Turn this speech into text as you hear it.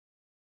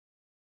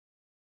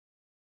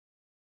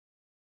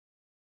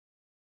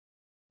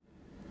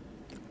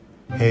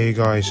Hey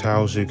guys,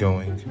 how's it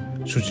going?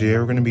 So today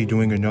we're going to be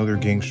doing another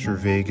Gangstar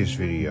Vegas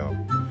video.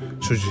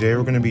 So today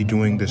we're going to be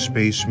doing the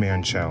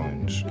Spaceman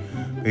Challenge.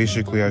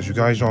 Basically, as you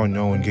guys all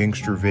know, in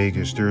Gangstar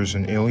Vegas, there's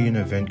an alien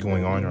event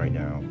going on right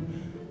now.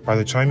 By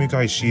the time you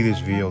guys see this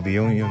video, the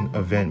alien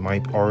event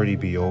might already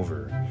be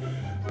over.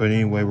 But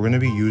anyway, we're going to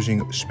be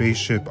using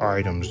spaceship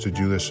items to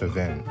do this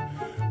event.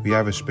 We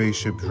have a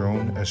spaceship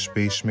drone, a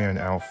spaceman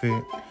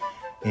outfit,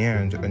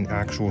 and an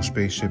actual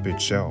spaceship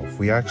itself.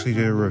 We actually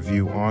did a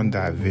review on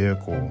that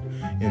vehicle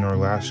in our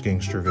last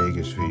Gangstar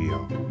Vegas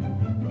video.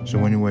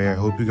 So anyway, I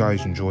hope you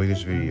guys enjoy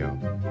this video.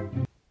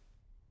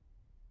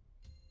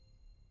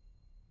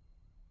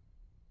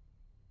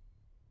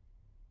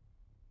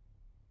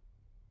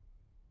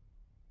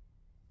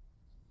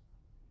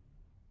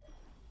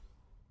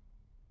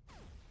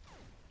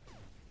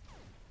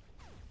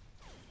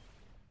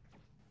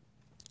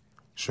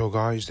 So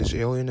guys, this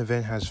alien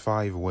event has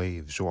 5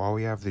 waves, so all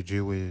we have to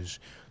do is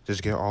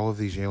just get all of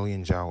these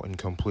aliens out and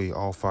complete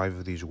all 5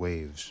 of these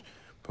waves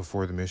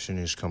before the mission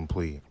is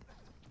complete.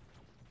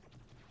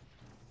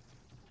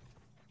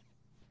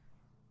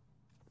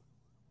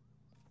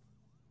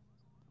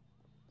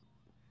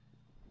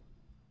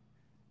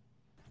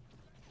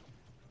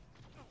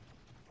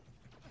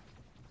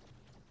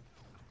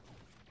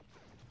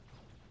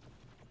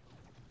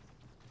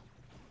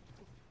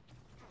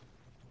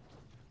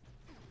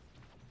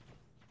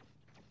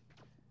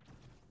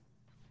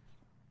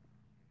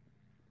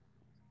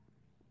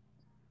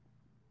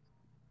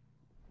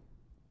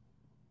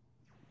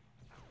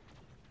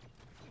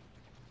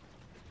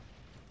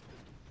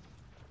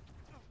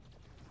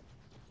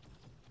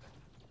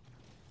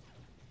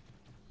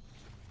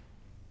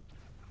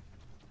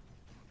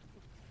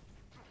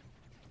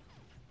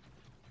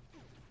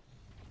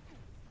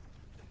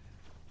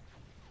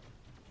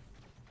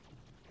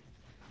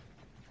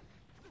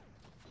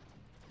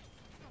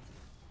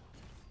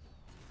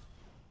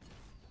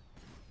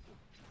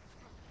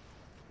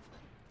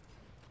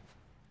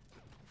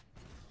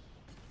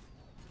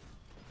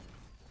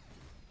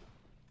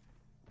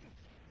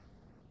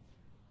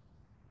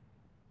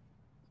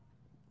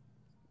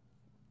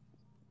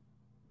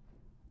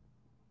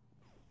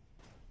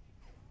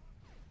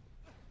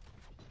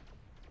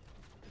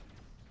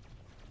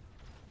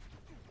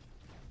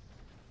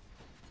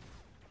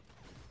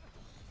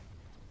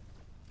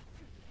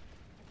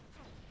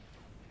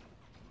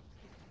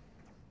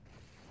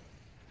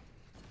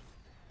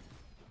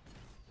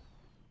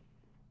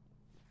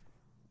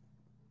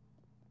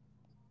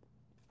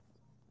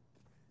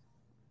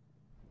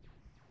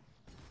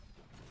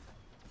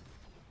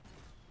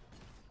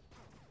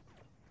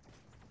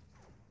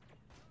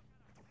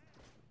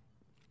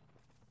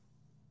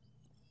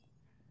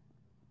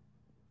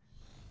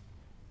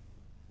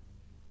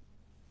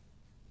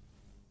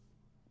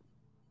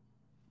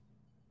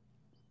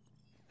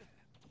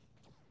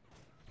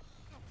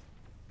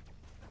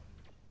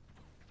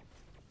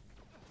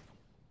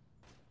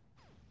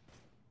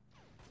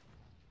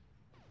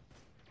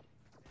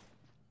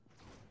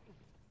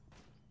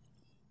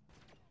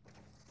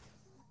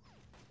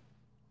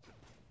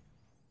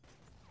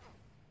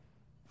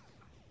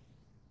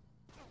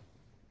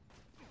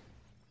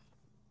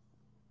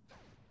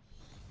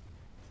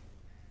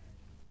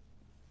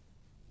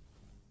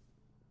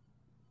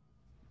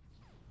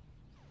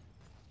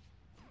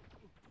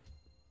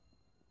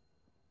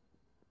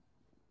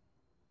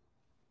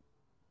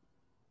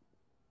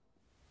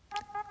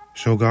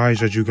 So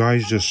guys, as you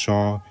guys just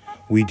saw,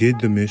 we did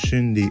the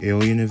mission, the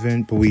alien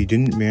event, but we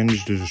didn't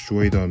manage to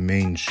destroy the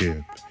main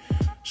ship.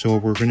 So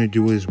what we're going to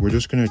do is we're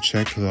just going to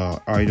check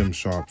the item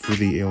shop for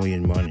the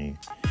alien money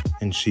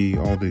and see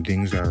all the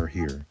things that are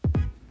here.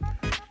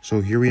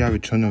 So here we have a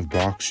ton of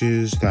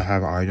boxes that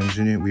have items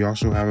in it. We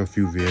also have a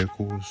few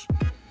vehicles.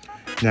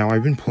 Now,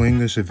 I've been playing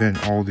this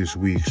event all this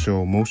week,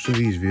 so most of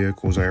these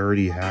vehicles I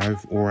already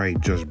have or I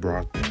just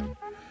brought them.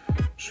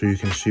 So you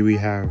can see we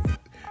have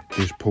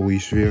this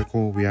police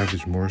vehicle, we have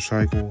this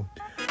motorcycle,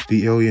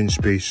 the alien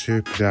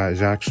spaceship that is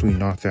actually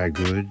not that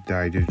good that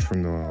I did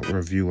from the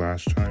review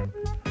last time,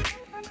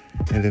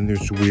 and then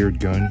there's a weird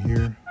gun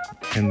here,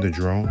 and the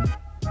drone,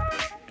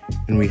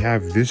 and we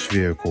have this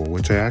vehicle,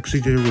 which I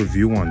actually did a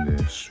review on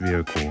this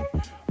vehicle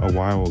a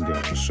while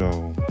ago,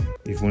 so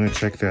if you want to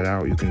check that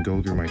out, you can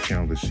go through my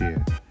channel to see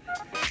it.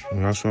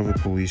 And we also have a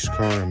police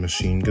car, a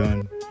machine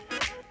gun.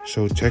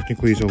 So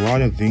technically, there's a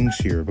lot of things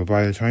here, but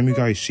by the time you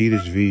guys see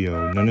this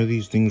video, none of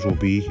these things will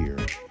be here.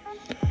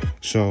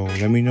 So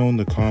let me know in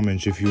the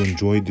comments if you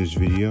enjoyed this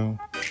video.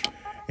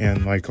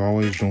 And like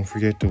always, don't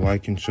forget to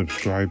like and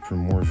subscribe for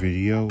more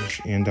videos,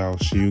 and I'll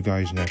see you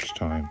guys next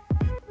time.